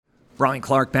Brian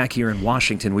Clark back here in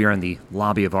Washington. We are in the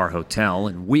lobby of our hotel,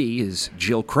 and we is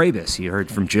Jill Craybas. You heard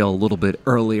from Jill a little bit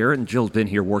earlier, and Jill's been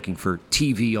here working for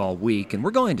TV all week, and we're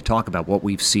going to talk about what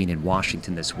we've seen in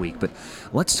Washington this week, but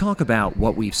let's talk about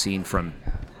what we've seen from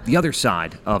the other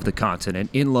side of the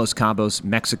continent. In Los Cabos,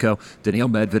 Mexico, Daniil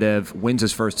Medvedev wins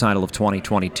his first title of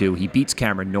 2022. He beats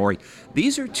Cameron Norrie.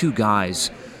 These are two guys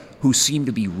who seem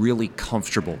to be really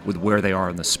comfortable with where they are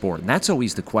in the sport. And that's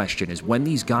always the question, is when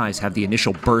these guys have the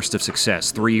initial burst of success.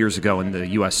 3 years ago in the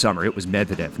U.S. summer, it was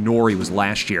Medvedev. Norrie was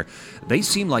last year. They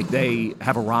seem like they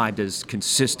have arrived as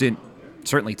consistent,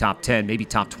 certainly top 10, maybe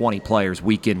top 20 players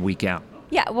week in, week out.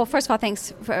 Yeah, well, first of all,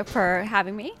 thanks for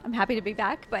having me. I'm happy to be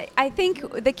back. But I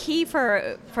think the key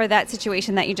for that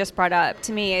situation that you just brought up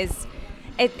to me is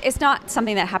it's not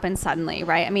something that happens suddenly,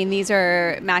 right? I mean, these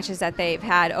are matches that they've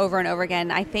had over and over again.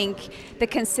 I think the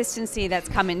consistency that's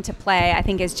come into play, I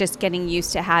think, is just getting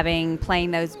used to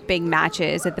playing those big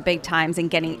matches at the big times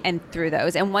and getting through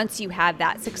those. And once you have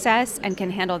that success and can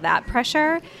handle that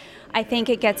pressure, I think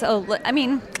it gets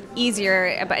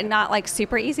easier, but not like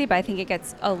super easy, but I think it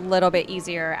gets a little bit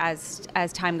easier as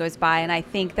time goes by. And I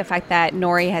think the fact that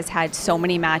Norrie has had so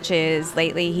many matches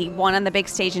lately, he won on the big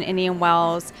stage in Indian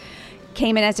Wells,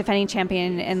 came in as defending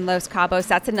champion in Los Cabos.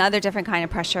 That's another different kind of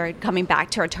pressure, coming back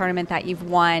to a tournament that you've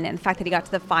won, and the fact that he got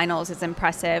to the finals is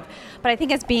impressive. But I think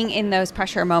it's being in those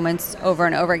pressure moments over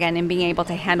and over again and being able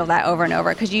to handle that over and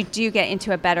over, because you do get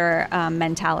into a better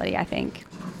mentality, I think.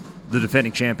 The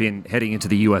defending champion heading into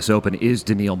the U.S. Open is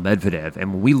Daniil Medvedev.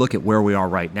 And when we look at where we are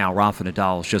right now, Rafa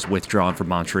Nadal is just withdrawn from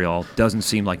Montreal. Doesn't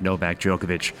seem like Novak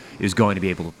Djokovic is going to be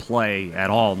able to play at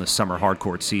all in the summer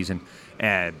hardcourt season.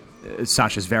 And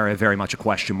Sasha's very much a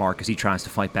question mark as he tries to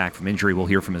fight back from injury. We'll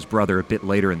hear from his brother a bit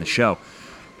later in the show.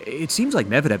 It seems like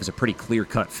Medvedev is a pretty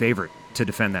clear-cut favorite to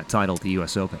defend that title at the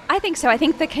U.S. Open. I think so. I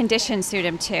think the conditions suit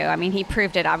him too. I mean, he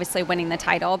proved it, obviously, winning the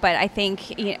title, but I think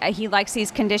he likes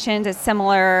these conditions. It's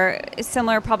similar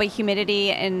probably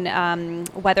humidity and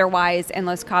weather-wise in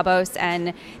Los Cabos,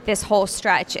 and this whole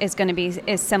stretch is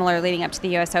similar leading up to the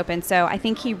U.S. Open. So I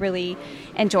think he really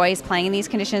enjoys playing in these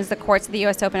conditions. The courts of the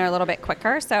U.S. Open are a little bit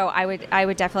quicker, so I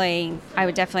would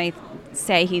definitely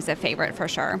say he's a favorite for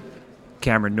sure.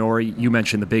 Cameron Norrie, you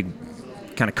mentioned the big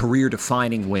kind of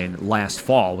career-defining win last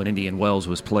fall when Indian Wells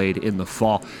was played in the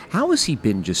fall. How has he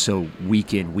been just so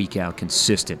week in, week out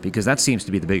consistent? Because that seems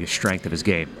to be the biggest strength of his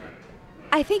game.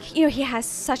 I think, he has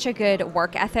such a good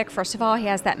work ethic. First of all, he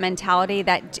has that mentality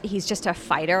that he's just a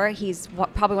fighter. He's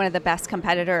probably one of the best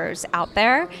competitors out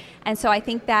there. And so I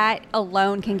think that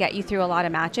alone can get you through a lot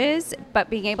of matches. But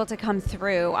being able to come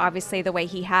through, obviously, the way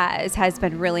he has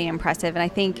been really impressive. And I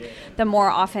think the more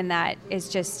often that is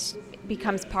just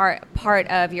becomes part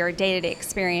of your day-to-day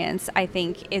experience, I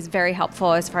think is very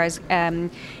helpful as far as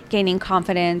gaining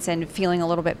confidence and feeling a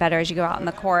little bit better as you go out on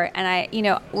the court.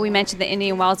 And we mentioned the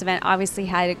Indian Wells event, obviously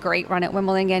had a great run at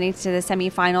Wimbledon, getting to the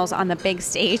semifinals on the big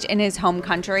stage in his home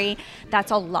country.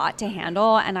 That's a lot to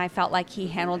handle, and I felt like he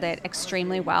handled it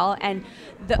extremely well. And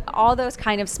all those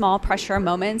kind of small pressure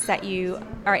moments that you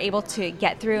are able to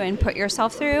get through and put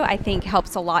yourself through, I think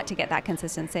helps a lot to get that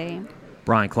consistency.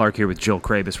 Brian Clark here with Jill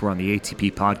Craybas. We're on the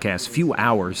ATP podcast. A few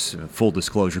hours, full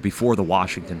disclosure, before the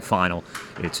Washington final.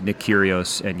 It's Nick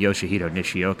Kyrgios and Yoshihito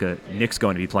Nishioka. Nick's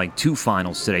going to be playing two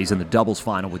finals today. He's in the doubles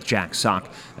final with Jack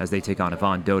Sock as they take on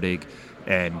Ivan Dodig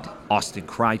and Austin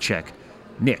Krajicek.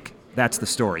 Nick, that's the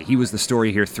story. He was the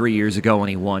story here 3 years ago when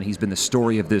he won. He's been the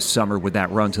story of this summer with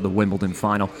that run to the Wimbledon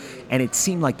final. And it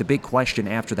seemed like the big question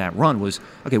after that run was,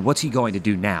 okay, what's he going to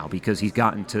do now? Because he's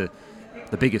gotten to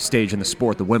the biggest stage in the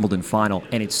sport, the Wimbledon final,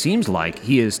 and it seems like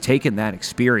he has taken that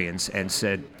experience and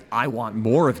said, I want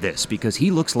more of this, because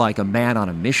he looks like a man on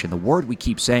a mission. The word we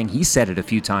keep saying, he said it a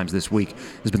few times this week,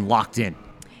 has been locked in.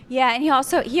 Yeah, and he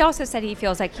also said he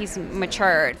feels like he's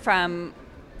matured from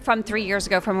 3 years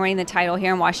ago, from winning the title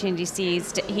here in Washington, D.C.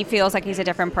 He feels like he's a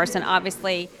different person.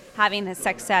 Obviously, having the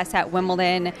success at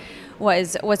Wimbledon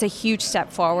was a huge step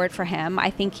forward for him. I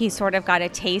think he sort of got a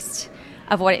taste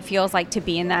of what it feels like to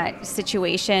be in that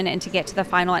situation and to get to the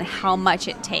final and how much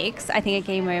it takes. I think it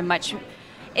gave him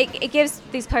it gives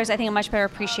these players, I think, a much better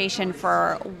appreciation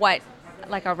for what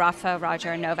like a Rafa,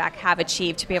 Roger, and Novak have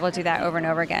achieved to be able to do that over and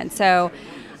over again. So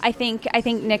I think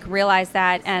Nick realized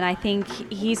that, and I think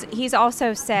he's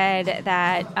also said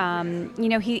that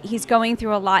he's going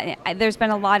through a lot. There's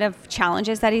been a lot of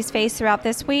challenges that he's faced throughout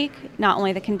this week, not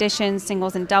only the conditions,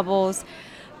 singles and doubles,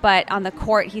 but on the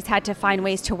court, he's had to find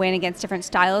ways to win against different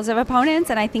styles of opponents,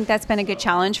 and I think that's been a good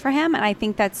challenge for him, and I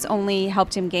think that's only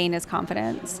helped him gain his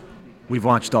confidence. We've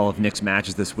watched all of Nick's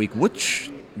matches this week.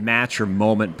 Which match or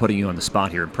moment, putting you on the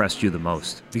spot here, impressed you the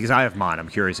most? Because I have mine. I'm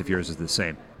curious if yours is the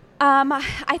same.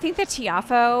 I think the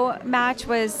Tiafoe match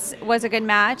was a good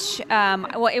match.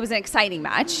 Well, it was an exciting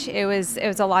match. It was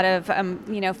a lot of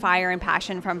fire and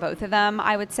passion from both of them.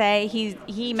 I would say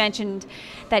he mentioned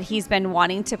that he's been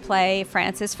wanting to play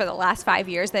Francis for the last 5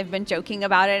 years. They've been joking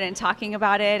about it and talking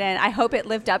about it, and I hope it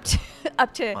lived up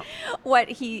to what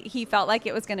he felt like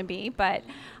it was going to be. But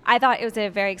I thought it was a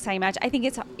very exciting match. I think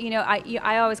it's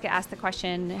I always get asked the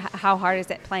question, how hard is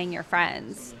it playing your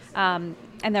friends?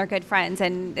 And they're good friends,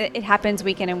 and it happens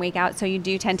week in and week out, so you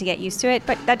do tend to get used to it,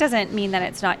 but that doesn't mean that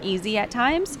it's not easy at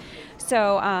times.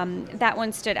 So that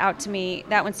one stood out to me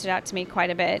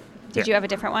quite a bit. Did you have a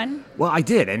different one? Well, I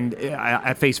did, and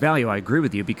at face value, I agree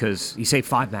with you, because he saved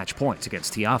 5 match points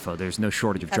against Tiafoe. There's no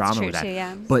shortage of drama with that. Too,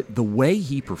 yeah. But the way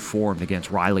he performed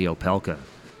against Riley Opelka,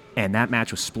 and that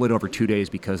match was split over 2 days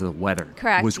because of the weather,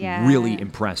 was really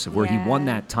impressive, where he won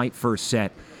that tight first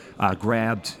set,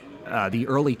 grabbed the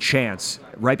early chance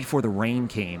right before the rain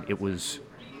came. It was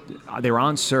they were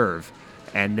on serve,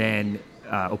 and then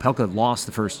Opelka lost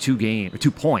the first 2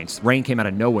 points. Rain came out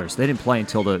of nowhere, so they didn't play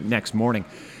until the next morning.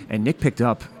 And Nick picked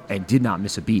up and did not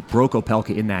miss a beat. Broke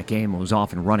Opelka in that game and was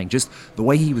off and running. Just the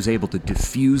way he was able to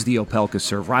diffuse the Opelka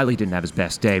serve. Riley didn't have his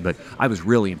best day, but I was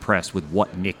really impressed with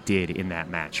what Nick did in that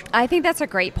match. I think that's a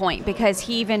great point, because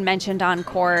he even mentioned on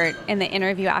court in the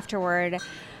interview afterward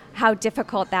how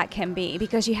difficult that can be,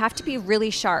 because you have to be really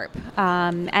sharp.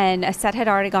 And a set had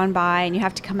already gone by, and you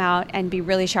have to come out and be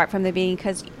really sharp from the beginning,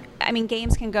 because,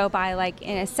 games can go by like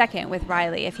in a second with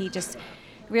Riley if he just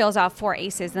reels off 4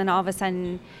 aces. Then all of a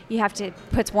sudden you have to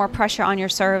put more pressure on your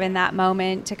serve in that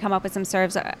moment to come up with some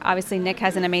serves. Obviously, Nick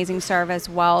has an amazing serve as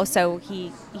well, so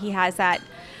he has that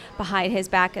behind his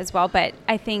back as well. But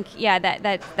I think,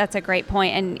 that's a great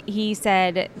point. And he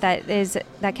said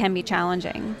that can be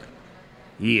challenging.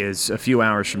 He is, a few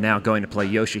hours from now, going to play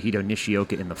Yoshihito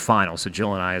Nishioka in the final. So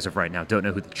Jill and I, as of right now, don't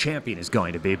know who the champion is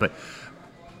going to be. But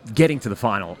getting to the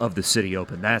final of the Citi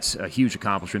Open, that's a huge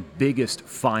accomplishment. Biggest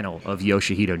final of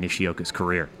Yoshihito Nishioka's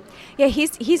career. Yeah,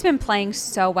 he's been playing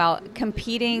so well,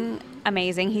 competing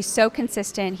amazing. He's so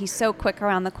consistent. He's so quick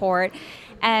around the court.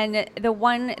 And the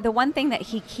one thing that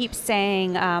he keeps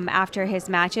saying after his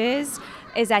matches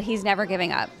is that he's never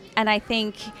giving up. And I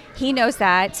think he knows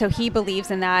that, so he believes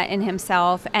in that in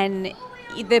himself, and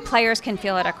the players can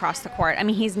feel it across the court.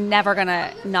 He's never going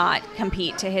to not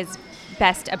compete to his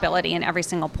best ability in every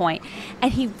single point.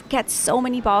 And he gets so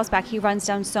many balls back. He runs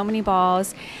down so many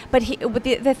balls. But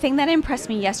the thing that impressed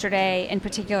me yesterday, in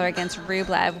particular against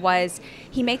Rublev, was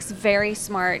he makes very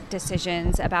smart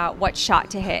decisions about what shot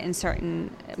to hit in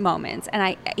certain moments.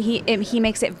 And he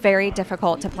makes it very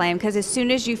difficult to play him, because as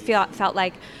soon as you felt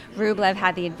like Rublev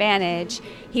had the advantage,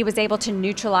 he was able to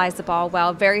neutralize the ball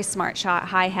well, very smart shot,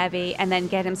 high, heavy, and then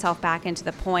get himself back into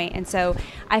the point. And so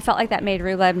I felt like that made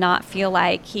Rublev not feel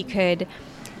like he could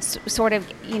sort of,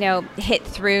 hit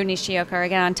through Nishioka or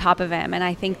get on top of him. And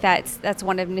I think that's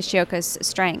one of Nishioka's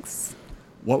strengths.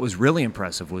 What was really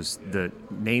impressive was the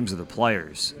names of the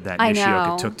players that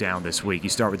Nishioka took down this week. You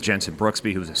start with Jensen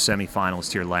Brooksby, who was a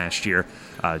semifinalist here last year,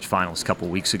 finalist a couple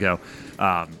weeks ago.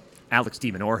 Alex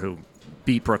de Minaur, who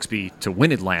beat Brooksby to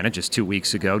win Atlanta just 2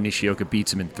 weeks ago. Nishioka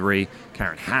beats him in 3.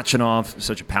 Karen Khachanov,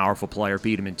 such a powerful player,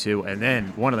 beat him in 2. And then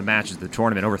one of the matches of the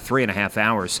tournament, over 3.5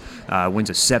 hours, wins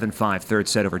a 7-5 third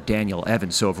set over Daniel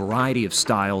Evans. So a variety of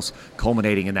styles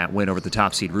culminating in that win over the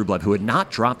top seed Rublev, who had not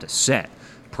dropped a set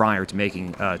prior to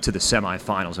making to the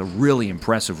semifinals. A really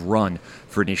impressive run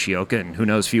for Nishioka, and who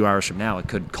knows, a few hours from now it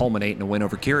could culminate in a win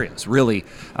over Kyrgios. Really,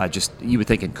 just, you would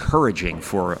think, encouraging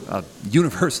for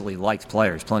universally liked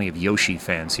players. Plenty of Yoshi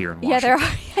fans here in Washington. Yeah,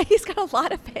 there are. He's got a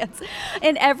lot of fans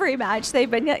in every match.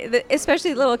 They've been,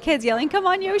 especially little kids, yelling, "Come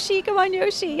on, Yoshi! Come on,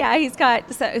 Yoshi!" Yeah, he's got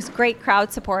it's great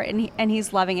crowd support, and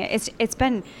he's loving it. It's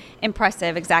been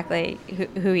impressive, exactly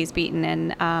who he's beaten,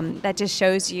 and that just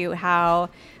shows you how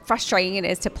frustrating it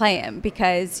is to play him,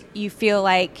 because you feel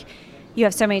like you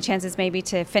have so many chances maybe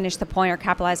to finish the point or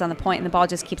capitalize on the point, and the ball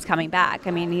just keeps coming back.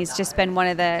 He's just been one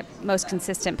of the most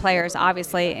consistent players,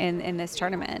 obviously, in this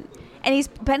tournament. And he's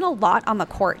been a lot on the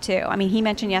court, too. He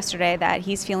mentioned yesterday that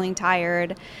he's feeling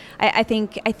tired. I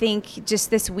think just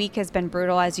this week has been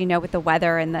brutal, as you know, with the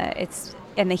weather and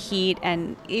the heat,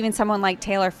 and even someone like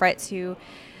Taylor Fritz, who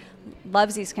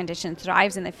loves these conditions,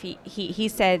 thrives in the heat.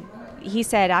 He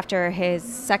said after his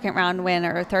second round win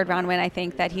or third round win, I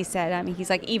think, that he said,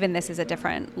 he's like, even this is a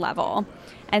different level.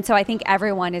 And so I think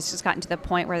everyone has just gotten to the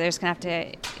point where they're just going to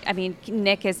have to,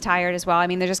 Nick is tired as well.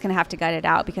 They're just going to have to gut it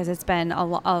out, because it's been a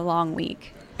long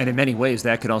week. And in many ways,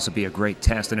 that could also be a great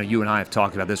test. I know you and I have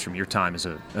talked about this from your time as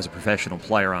a professional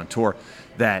player on tour,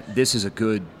 that this is a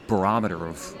good barometer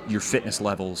of your fitness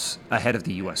levels ahead of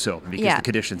the U.S. Open, because the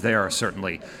conditions there are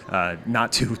certainly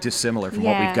not too dissimilar from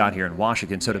what we've got here in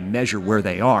Washington. So to measure where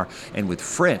they are, and with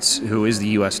Fritz, who is the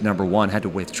U.S. #1, had to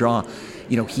withdraw,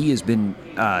 he has been,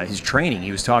 his training,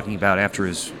 he was talking about after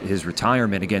his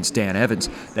retirement against Dan Evans,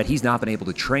 that he's not been able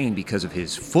to train because of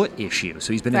his foot issue.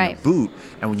 So he's been in a boot,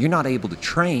 and when you're not able to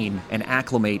train and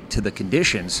acclimate to the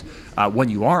conditions when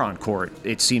you are on court,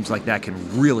 it seems like that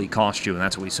can really cost you, and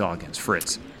that's what we saw against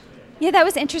Fritz. Yeah, that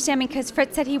was interesting. I mean, because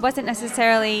Fritz said he wasn't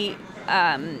necessarily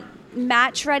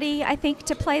match ready, I think,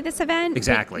 to play this event.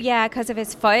 Exactly. Because of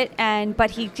his foot,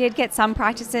 but he did get some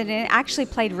practice in it, and actually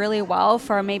played really well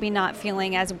for maybe not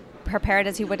feeling as prepared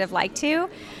as he would have liked to.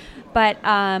 But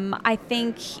I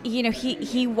think,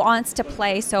 he wants to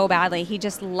play so badly. He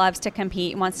just loves to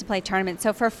compete and wants to play tournaments.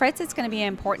 So for Fritz, it's going to be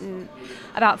important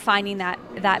about finding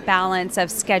that balance of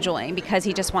scheduling, because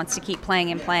he just wants to keep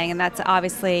playing. And that's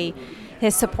obviously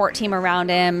his support team around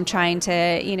him trying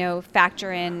to,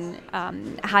 factor in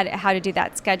how to do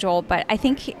that schedule. But I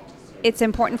think it's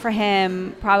important for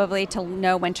him probably to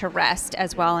know when to rest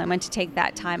as well and when to take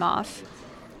that time off.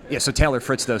 Yeah, so Taylor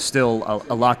Fritz, though, still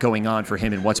a lot going on for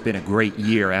him in what's been a great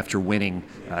year after winning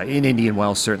in Indian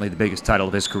Wells, certainly the biggest title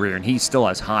of his career, and he still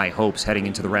has high hopes heading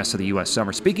into the rest of the U.S.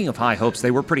 summer. Speaking of high hopes,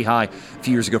 they were pretty high a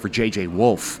few years ago for J.J.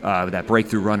 Wolf, with that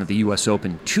breakthrough run of the U.S.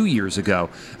 Open 2 years ago.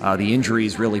 The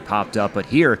injuries really popped up, but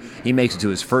here he makes it to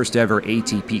his first ever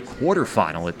ATP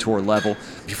quarterfinal at tour level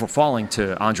before falling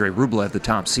to Andrei Rublev, the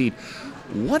top seed.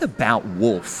 What about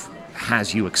Wolf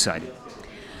has you excited?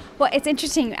 Well, it's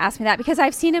interesting you ask me that, because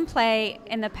I've seen him play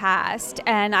in the past,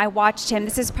 and I watched him.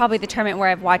 This is probably the tournament where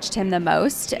I've watched him the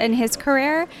most in his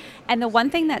career. And the one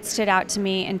thing that stood out to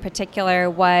me in particular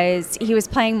was he was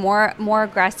playing more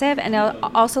aggressive, and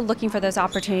also looking for those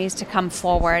opportunities to come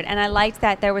forward. And I liked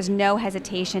that there was no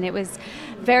hesitation. It was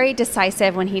very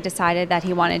decisive when he decided that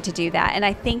he wanted to do that. And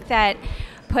I think that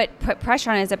put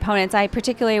pressure on his opponents. I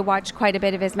particularly watched quite a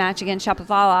bit of his match against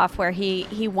Shapovalov, where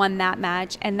he won that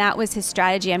match, and that was his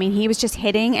strategy. I mean, he was just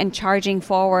hitting and charging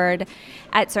forward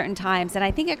at certain times, and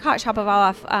I think it caught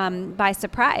Shapovalov by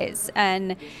surprise.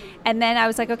 And then I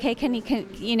was like, okay,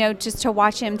 just to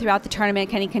watch him throughout the tournament,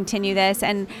 can he continue this?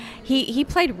 And he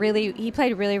played really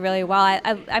well.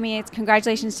 I mean, it's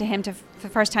congratulations to him for the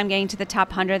first time getting to the top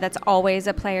 100. That's always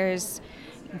a player's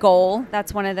goal.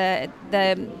 That's one of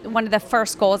the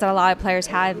first goals that a lot of players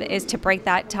have, is to break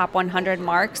that top 100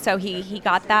 mark. So he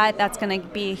got that. That's going to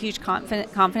be a huge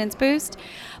confidence boost.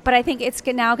 But I think it's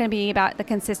now going to be about the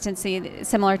consistency,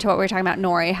 similar to what we were talking about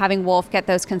Norrie, having Wolf get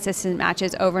those consistent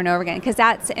matches over and over again, because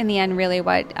that's in the end really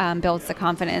what builds the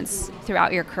confidence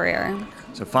throughout your career.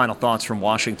 So final thoughts from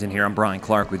Washington here. I'm Brian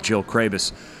Clark with Jill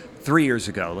Craybas. 3 years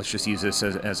ago, let's just use this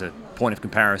as a point of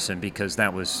comparison, because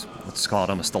that was, let's call it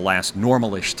almost the last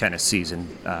normal-ish tennis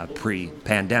season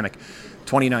pre-pandemic.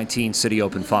 2019 Citi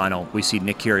Open Final, we see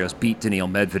Nick Kyrgios beat Daniil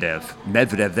Medvedev.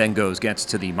 Medvedev then gets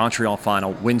to the Montreal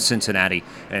Final, wins Cincinnati,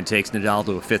 and takes Nadal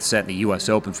to a fifth set in the U.S.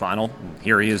 Open Final.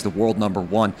 Here he is, the world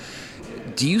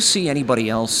 #1. Do you see anybody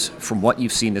else from what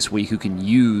you've seen this week who can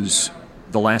use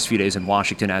the last few days in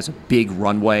Washington as a big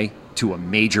runway to a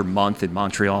major month in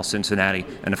Montreal, Cincinnati,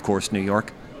 and of course New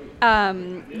York?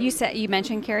 You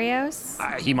mentioned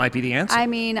Kyrgios. He might be the answer. I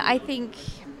mean,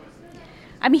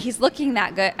 he's looking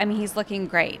that good. I mean, he's looking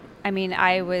great. I mean,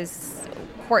 I was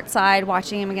courtside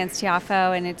watching him against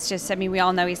Tiafoe, and it's just, I mean, we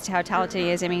all know how talented he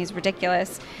is. I mean, he's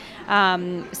ridiculous.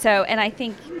 And I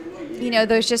think,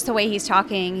 there's just the way he's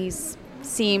talking.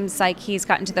 Seems like he's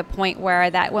gotten to the point where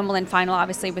that Wimbledon final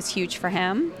obviously was huge for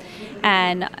him,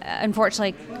 and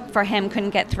unfortunately for him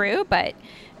couldn't get through, but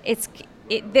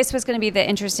this was going to be the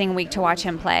interesting week to watch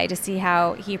him play, to see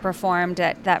how he performed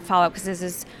at that follow-up, because this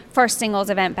is his first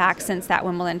singles event back since that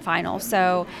Wimbledon final.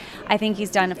 So I think he's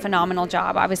done a phenomenal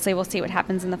job. Obviously we'll see what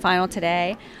happens in the final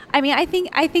today. I mean, I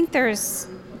think there's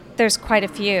quite a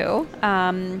few,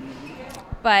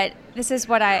 but this is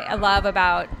what I love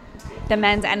about the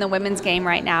men's and the women's game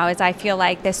right now, is I feel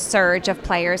like this surge of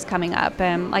players coming up,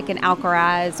 like an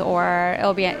Alcaraz, or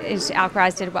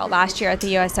Alcaraz did well last year at the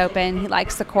U.S. Open. He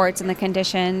likes the courts and the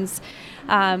conditions.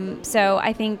 So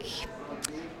I think,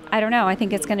 I don't know, I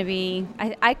think it's going to be,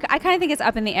 I kind of think it's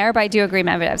up in the air, but I do agree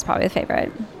Medvedev's probably the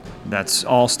favorite. That's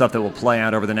all stuff that will play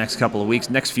out over the next couple of weeks.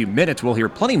 Next few minutes, we'll hear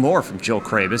plenty more from Jill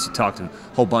Craybas. He talked to a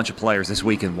whole bunch of players this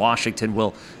week in Washington.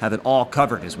 We'll have it all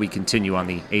covered as we continue on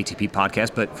the ATP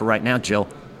podcast. But for right now, Jill,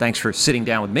 thanks for sitting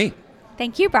down with me.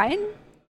 Thank you, Brian.